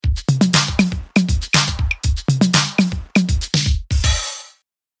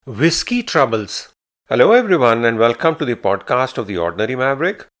Whiskey Troubles. Hello, everyone, and welcome to the podcast of The Ordinary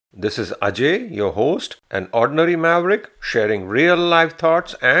Maverick. This is Ajay, your host, an ordinary maverick sharing real life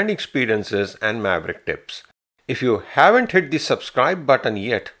thoughts and experiences and maverick tips. If you haven't hit the subscribe button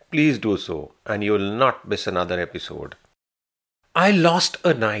yet, please do so, and you will not miss another episode. I lost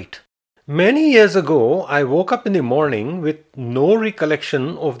a night. Many years ago, I woke up in the morning with no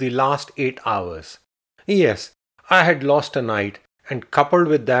recollection of the last 8 hours. Yes, I had lost a night. And coupled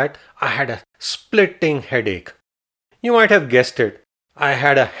with that, I had a splitting headache. You might have guessed it. I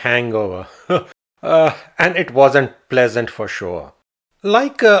had a hangover. And it wasn't pleasant for sure.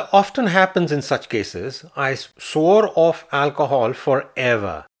 Like often happens in such cases, I swore off alcohol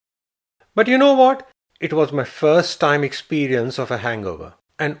forever. But you know what? It was my first time experience of a hangover.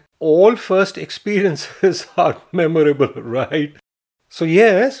 And all first experiences are memorable, right? So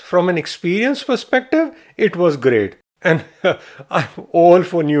yes, from an experience perspective, it was great. And I'm all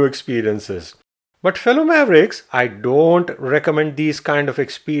for new experiences. But fellow Mavericks, I don't recommend these kind of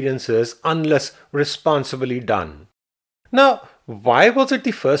experiences unless responsibly done. Now, why was it the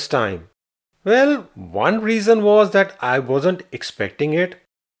first time? Well, one reason was that I wasn't expecting it.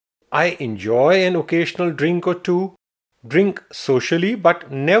 I enjoy an occasional drink or two, drink socially, but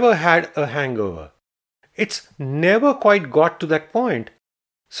never had a hangover. It's never quite got to that point.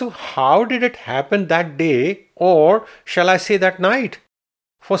 So how did it happen that day, or shall I say that night?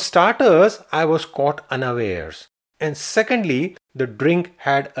 For starters, I was caught unawares. And secondly, the drink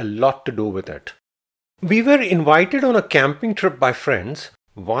had a lot to do with it. We were invited on a camping trip by friends,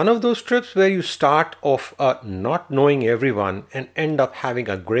 one of those trips where you start off not knowing everyone and end up having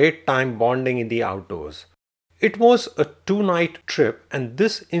a great time bonding in the outdoors. It was a 2-night trip, and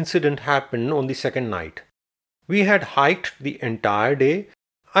this incident happened on the second night. We had hiked the entire day.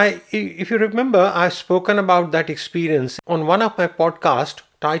 If you remember, I've spoken about that experience on one of my podcasts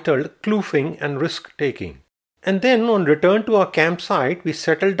titled Kloofing and Risk Taking. And then on return to our campsite, we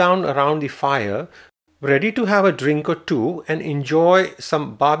settled down around the fire, ready to have a drink or two and enjoy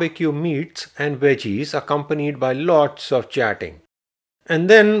some barbecue meats and veggies accompanied by lots of chatting. And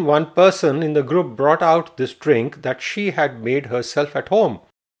then one person in the group brought out this drink that she had made herself at home.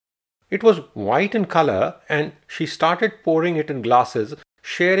 It was white in color, and she started pouring it in glasses,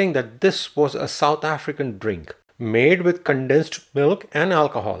 sharing that this was a South African drink made with condensed milk and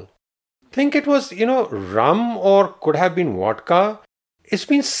alcohol. Think it was, rum or could have been vodka. It's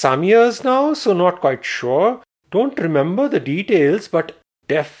been some years now, so not quite sure. Don't remember the details, but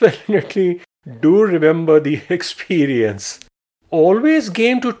definitely do remember the experience. Always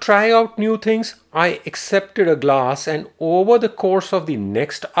game to try out new things, I accepted a glass and over the course of the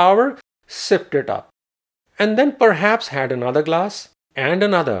next hour, sipped it up. And then perhaps had another glass. And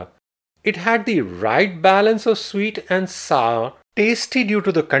another. It had the right balance of sweet and sour, tasty due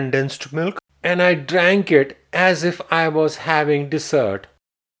to the condensed milk, and I drank it as if I was having dessert.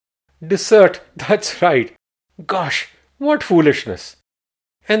 Dessert, that's right. Gosh, what foolishness.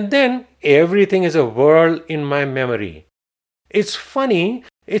 And then everything is a whirl in my memory. It's funny,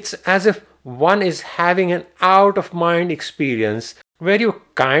 it's as if one is having an out-of-mind experience where you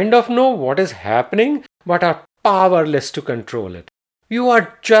kind of know what is happening but are powerless to control it. You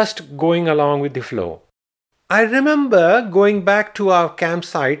are just going along with the flow. I remember going back to our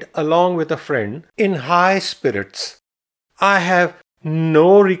campsite along with a friend in high spirits. I have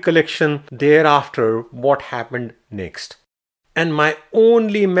no recollection thereafter what happened next. And my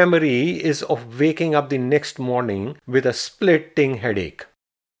only memory is of waking up the next morning with a splitting headache.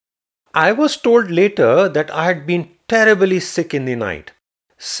 I was told later that I had been terribly sick in the night.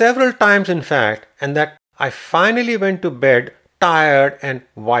 Several times in fact, and that I finally went to bed tired and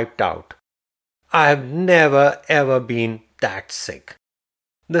wiped out. I have never ever been that sick.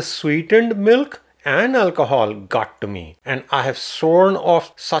 The sweetened milk and alcohol got to me, and I have sworn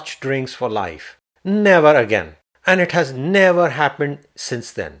off such drinks for life. Never again. And it has never happened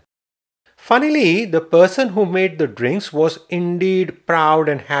since then. Funnily, the person who made the drinks was indeed proud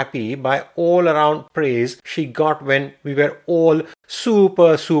and happy by all around praise she got when we were all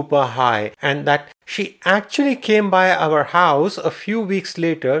super high, and that she actually came by our house a few weeks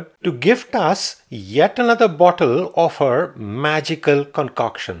later to gift us yet another bottle of her magical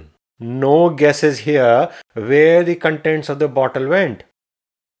concoction. No guesses here where the contents of the bottle went.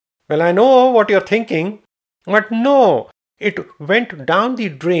 Well, I know what you're thinking, but no. It went down the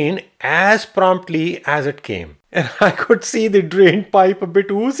drain as promptly as it came, and I could see the drain pipe a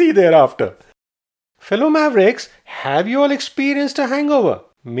bit oozy thereafter. Fellow Mavericks, have you all experienced a hangover?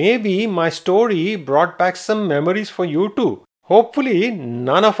 Maybe my story brought back some memories for you too. Hopefully,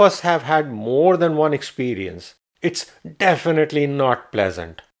 none of us have had more than one experience. It's definitely not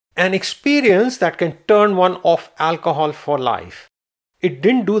pleasant. An experience that can turn one off alcohol for life. It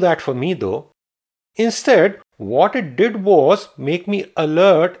didn't do that for me though. Instead, what it did was make me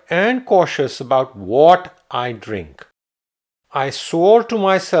alert and cautious about what I drink. I swore to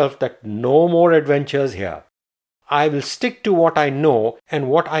myself that no more adventures here. I will stick to what I know and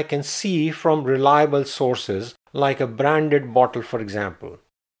what I can see from reliable sources, like a branded bottle, for example.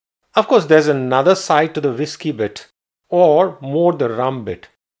 Of course, there's another side to the whiskey bit, or more the rum bit.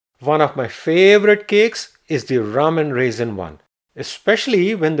 One of my favorite cakes is the rum and raisin one,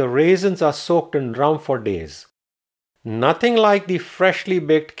 especially when the raisins are soaked in rum for days. Nothing like the freshly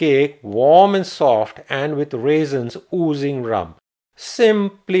baked cake, warm and soft and with raisins oozing rum.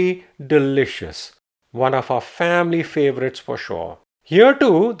 Simply delicious. One of our family favorites for sure. Here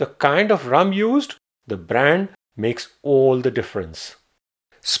too, the kind of rum used, the brand, makes all the difference.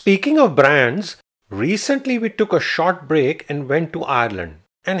 Speaking of brands, recently we took a short break and went to Ireland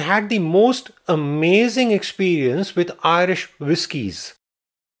and had the most amazing experience with Irish whiskies.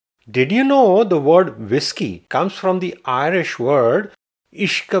 Did you know the word whiskey comes from the Irish word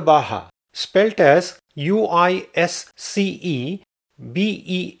Uisce, spelt as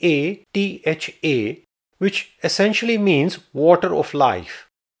Uiscebeatha, which essentially means water of life.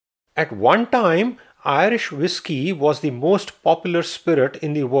 At one time, Irish whiskey was the most popular spirit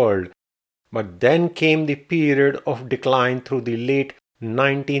in the world, but then came the period of decline through the late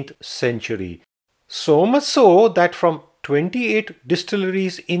 19th century. So much so that from 28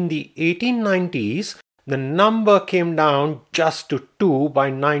 distilleries in the 1890s, the number came down just to 2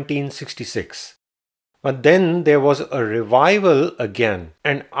 by 1966. But then there was a revival again,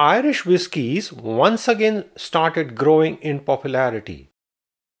 and Irish whiskies once again started growing in popularity.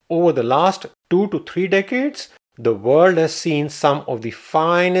 Over the last 2 to 3 decades, the world has seen some of the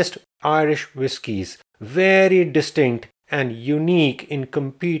finest Irish whiskies, very distinct and unique in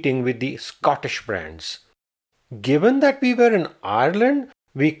competing with the Scottish brands. Given that we were in Ireland,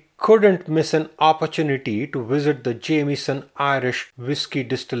 we couldn't miss an opportunity to visit the Jameson Irish Whiskey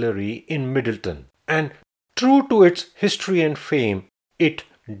Distillery in Midleton. And true to its history and fame, it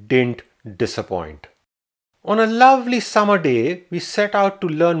didn't disappoint. On a lovely summer day, we set out to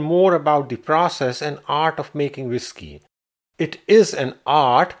learn more about the process and art of making whiskey. It is an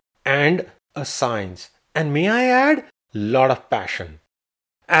art and a science, and may I add, lot of passion.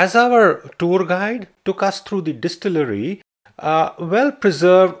 As our tour guide took us through the distillery, well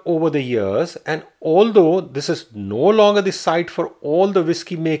preserved over the years, and although this is no longer the site for all the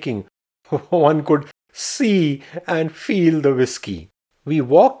whiskey making, one could see and feel the whiskey. We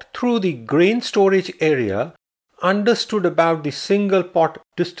walked through the grain storage area, understood about the single pot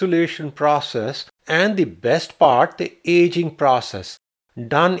distillation process, and the best part, the aging process,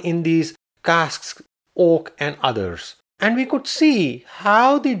 done in these casks, oak and others. And we could see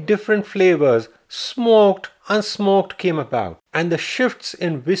how the different flavors, smoked, unsmoked, came about, and the shifts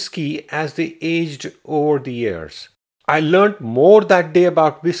in whiskey as they aged over the years. I learned more that day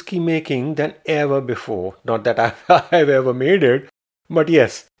about whiskey making than ever before. Not that I've ever made it, but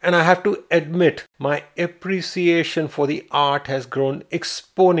yes, and I have to admit my appreciation for the art has grown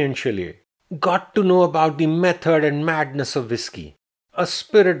exponentially. Got to know about the method and madness of whiskey, a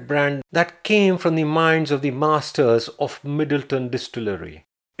spirit brand that came from the minds of the masters of Midleton Distillery.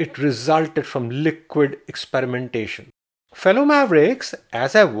 It resulted from liquid experimentation. Fellow Mavericks,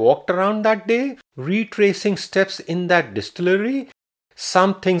 as I walked around that day, retracing steps in that distillery,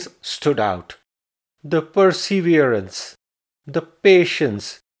 some things stood out. The perseverance, the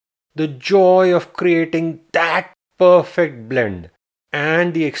patience, the joy of creating that perfect blend,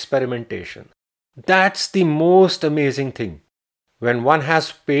 and the experimentation. That's the most amazing thing. When one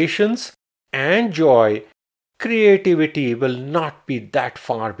has patience and joy, creativity will not be that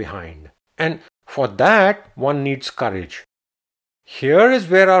far behind. And for that, one needs courage. Here is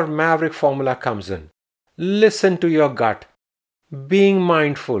where our Maverick formula comes in. Listen to your gut, being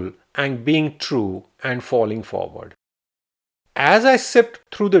mindful and being true and falling forward. As I sipped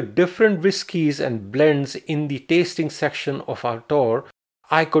through the different whiskies and blends in the tasting section of our tour,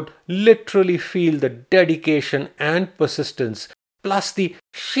 I could literally feel the dedication and persistence, plus the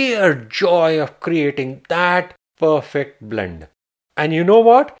sheer joy of creating that perfect blend. And you know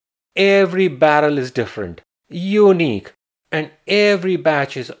what? Every barrel is different, unique, and every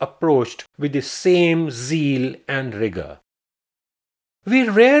batch is approached with the same zeal and rigor. We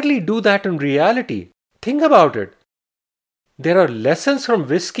rarely do that in reality. Think about it. There are lessons from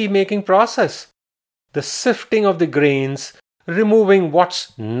whiskey making process. The sifting of the grains, removing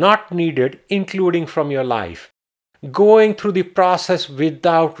what's not needed, including from your life, going through the process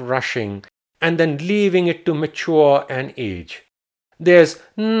without rushing, and then leaving it to mature and age. There's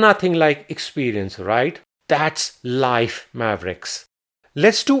nothing like experience, right? That's life, Mavericks.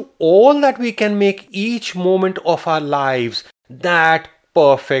 Let's do all that we can make each moment of our lives that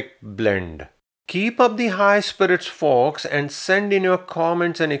perfect blend. Keep up the high spirits, folks, and send in your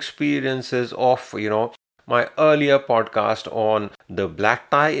comments and experiences of, my earlier podcast on the black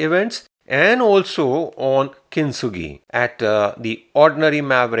tie events and also on Kintsugi at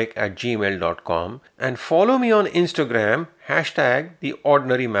theordinarymaverick@gmail.com, and follow me on Instagram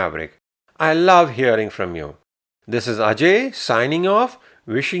 #theordinarymaverick. I love hearing from you. This is Ajay signing off,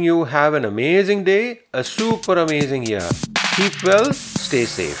 wishing you have an amazing day, a super amazing year. Keep well, stay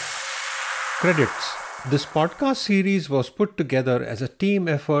safe. Credits. This podcast series was put together as a team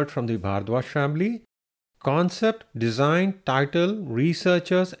effort from the Bhardwaj family. Concept, design, title,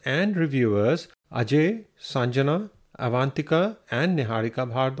 researchers and reviewers Ajay, Sanjana, Avantika and Niharika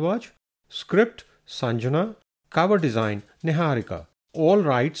Bhardwaj. Script, Sanjana. Cover design, Niharika. All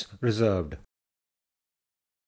rights reserved.